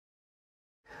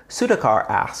Sudhakar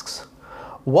asks,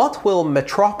 what will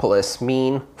Metropolis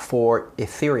mean for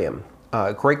Ethereum?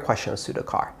 Great question,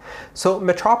 Sudhakar. So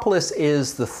Metropolis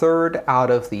is the third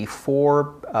out of the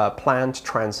four planned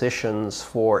transitions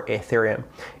for Ethereum.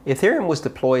 Ethereum was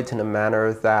deployed in a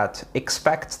manner that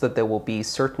expects that there will be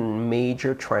certain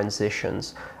major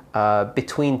transitions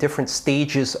between different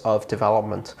stages of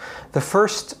development. The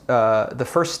first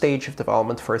stage of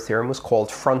development for Ethereum was called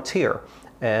Frontier.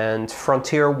 And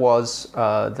Frontier was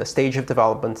the stage of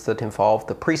development that involved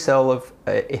the pre-sale of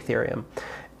Ethereum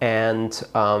and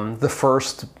the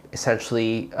first,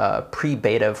 essentially,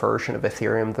 pre-beta version of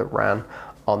Ethereum that ran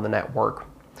on the network.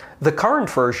 The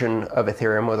current version of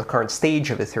Ethereum, or the current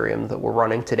stage of Ethereum that we're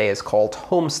running today, is called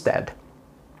Homestead.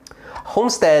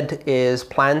 Homestead is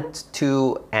planned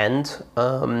to end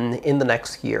in the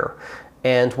next year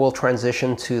and will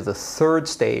transition to the third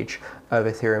stage of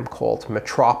Ethereum called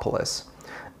Metropolis.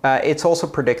 It's also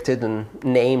predicted and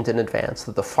named in advance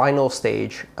that the final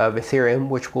stage of Ethereum,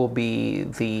 which will be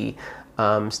the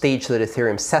stage that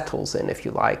Ethereum settles in, if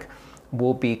you like,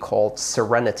 will be called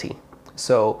Serenity.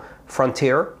 So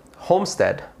Frontier,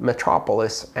 Homestead,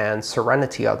 Metropolis, and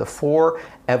Serenity are the four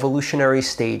evolutionary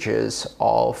stages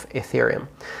of Ethereum.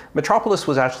 Metropolis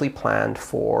was actually planned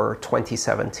for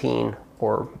 2017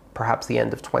 or perhaps the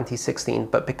end of 2016,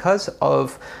 but because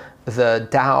of the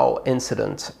DAO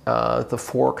incident, the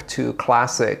fork to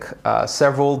Classic,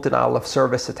 several denial of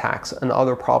service attacks, and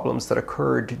other problems that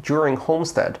occurred during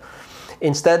Homestead,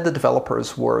 instead the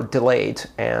developers were delayed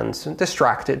and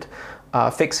distracted,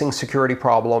 fixing security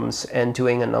problems and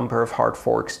doing a number of hard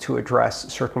forks to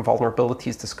address certain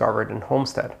vulnerabilities discovered in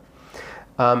Homestead.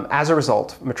 As a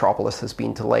result, Metropolis has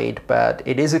been delayed, but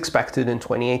it is expected in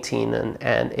 2018,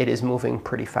 and it is moving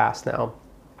pretty fast now.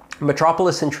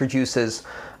 Metropolis introduces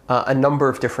a number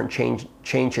of different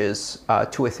changes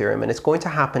to Ethereum, and it's going to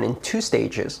happen in two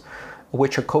stages,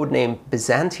 which are codenamed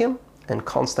Byzantium and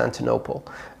Constantinople.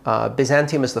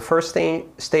 Byzantium is the first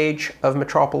stage of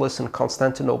Metropolis, and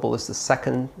Constantinople is the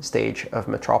second stage of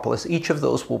Metropolis. Each of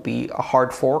those will be a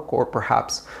hard fork, or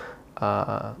perhaps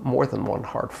more than one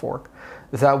hard fork,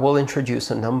 that will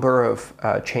introduce a number of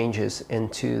changes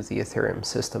into the Ethereum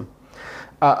system.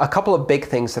 A couple of big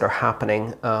things that are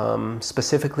happening,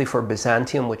 specifically for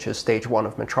Byzantium, which is stage one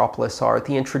of Metropolis, are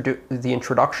the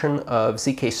introduction of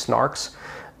ZK snarks,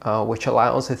 which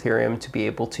allows Ethereum to be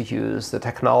able to use the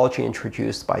technology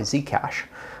introduced by Zcash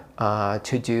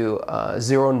to do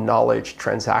zero-knowledge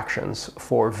transactions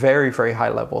for very, very high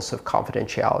levels of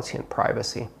confidentiality and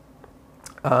privacy.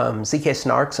 ZK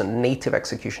snarks and native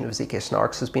execution of ZK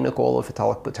snarks has been a goal of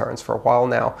Vitalik Buterin's for a while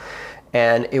now,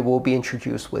 and it will be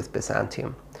introduced with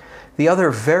Byzantium. The other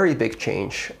very big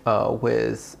change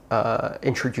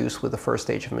introduced with the first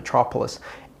stage of Metropolis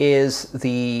is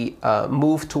the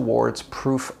move towards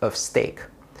proof of stake.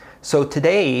 So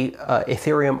today,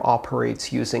 Ethereum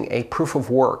operates using a proof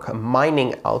of work, a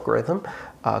mining algorithm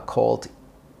called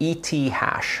ET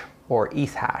hash or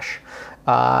ETH hash.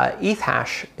 ETH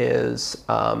hash is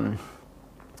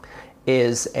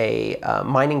a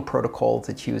mining protocol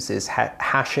that uses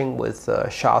hashing with the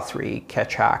SHA-3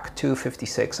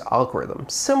 256 algorithm,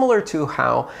 similar to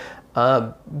how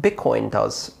Bitcoin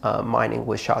does mining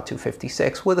with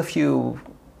SHA-256, with a few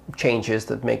changes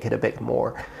that make it a bit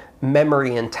more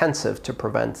memory intensive to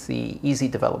prevent the easy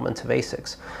development of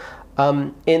ASICs.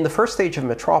 In the first stage of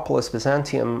Metropolis,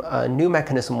 Byzantium, a new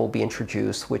mechanism will be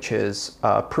introduced, which is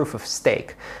proof of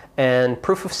stake. And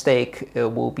proof of stake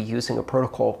will be using a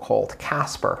protocol called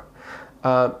Casper.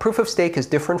 Proof of stake is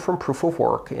different from proof of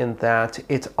work in that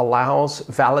it allows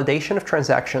validation of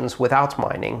transactions without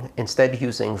mining, instead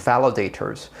using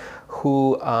validators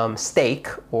who stake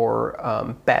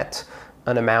or bet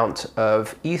an amount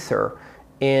of Ether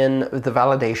in the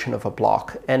validation of a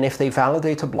block. And if they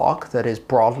validate a block that is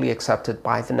broadly accepted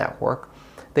by the network,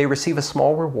 they receive a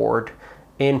small reward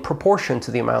in proportion to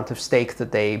the amount of stake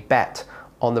that they bet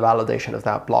on the validation of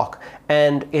that block.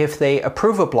 And if they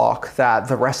approve a block that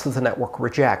the rest of the network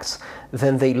rejects,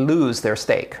 then they lose their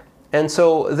stake. And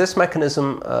so this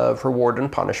mechanism of reward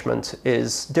and punishment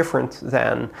is different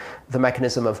than the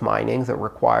mechanism of mining that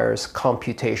requires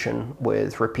computation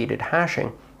with repeated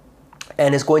hashing,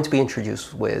 and is going to be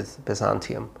introduced with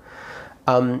Byzantium.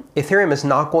 Ethereum is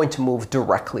not going to move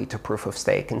directly to proof of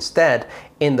stake. Instead,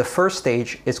 in the first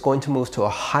stage, it's going to move to a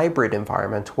hybrid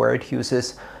environment where it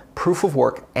uses proof of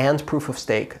work and proof of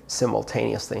stake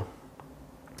simultaneously.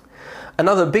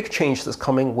 Another big change that's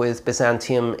coming with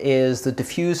Byzantium is the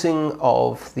diffusing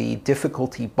of the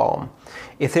difficulty bomb.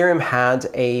 Ethereum had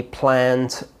a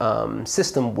planned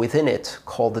system within it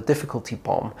called the difficulty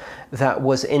bomb that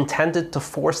was intended to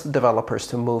force the developers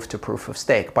to move to proof of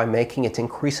stake by making it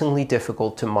increasingly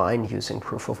difficult to mine using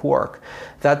proof of work.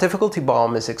 That difficulty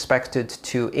bomb is expected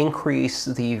to increase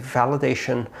the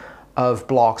validation of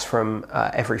blocks from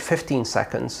every 14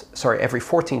 seconds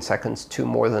to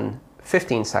more than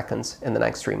 15 seconds in the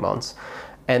next 3 months,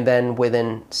 and then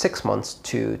within 6 months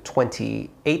to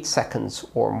 28 seconds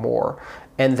or more,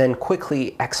 and then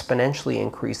quickly exponentially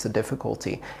increase the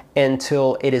difficulty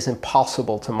until it is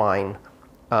impossible to mine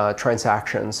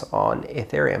transactions on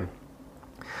Ethereum.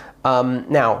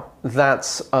 Now,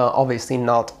 that's obviously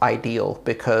not ideal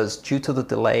because due to the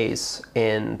delays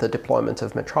in the deployment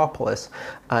of Metropolis,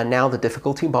 now the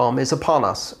difficulty bomb is upon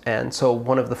us. And so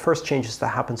one of the first changes that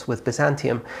happens with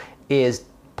Byzantium is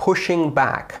pushing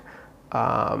back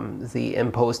the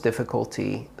imposed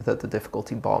difficulty that the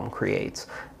difficulty bomb creates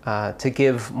to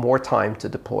give more time to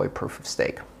deploy proof of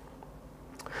stake.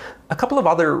 A couple of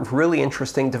other really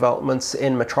interesting developments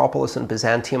in Metropolis and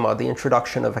Byzantium are the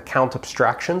introduction of account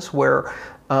abstractions, where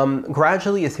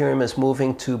gradually Ethereum is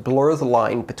moving to blur the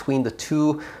line between the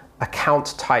two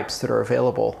account types that are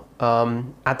available.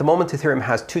 At the moment, Ethereum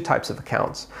has two types of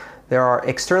accounts. There are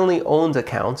externally owned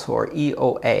accounts, or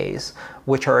EOAs,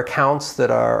 which are accounts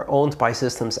that are owned by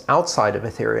systems outside of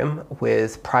Ethereum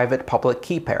with private-public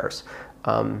key pairs.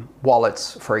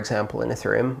 Wallets, for example, in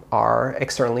Ethereum are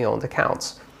externally owned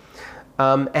accounts.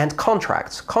 And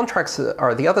contracts. Contracts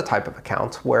are the other type of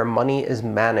account where money is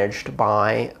managed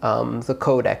by the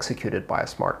code executed by a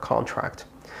smart contract.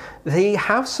 They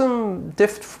have some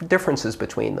differences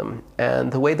between them,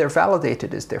 and the way they're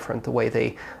validated is different. The way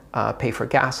they pay for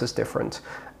gas is different.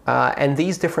 And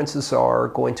these differences are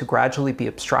going to gradually be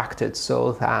abstracted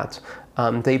so that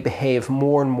they behave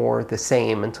more and more the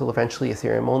same until eventually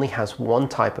Ethereum only has one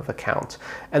type of account.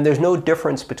 And there's no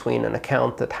difference between an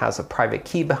account that has a private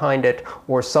key behind it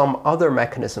or some other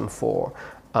mechanism for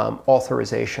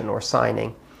authorization or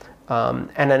signing,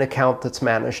 and an account that's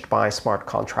managed by smart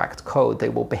contract code. They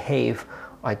will behave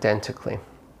identically.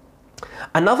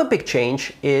 Another big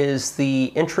change is the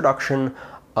introduction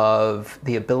of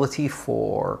the ability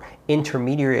for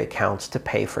intermediary accounts to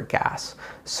pay for gas.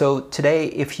 So today,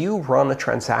 if you run a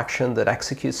transaction that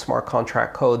executes smart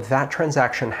contract code, that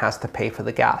transaction has to pay for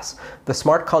the gas. The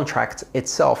smart contract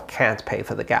itself can't pay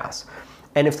for the gas.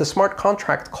 And if the smart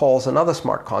contract calls another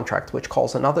smart contract, which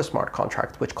calls another smart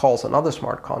contract, which calls another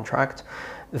smart contract,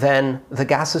 then the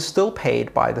gas is still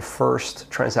paid by the first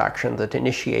transaction that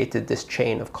initiated this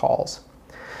chain of calls.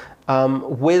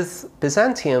 With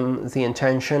Byzantium, the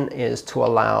intention is to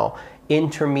allow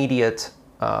intermediate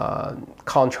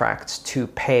contracts to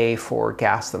pay for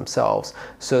gas themselves.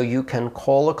 So you can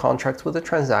call a contract with a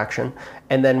transaction,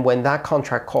 and then when that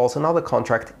contract calls another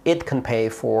contract, it can pay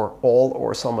for all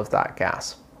or some of that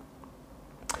gas.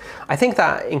 I think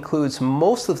that includes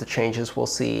most of the changes we'll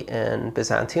see in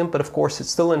Byzantium, but of course it's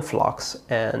still in flux,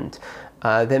 and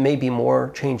there may be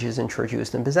more changes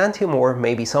introduced in Byzantium, or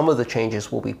maybe some of the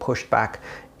changes will be pushed back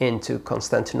into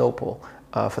Constantinople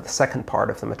for the second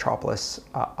part of the Metropolis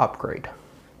upgrade.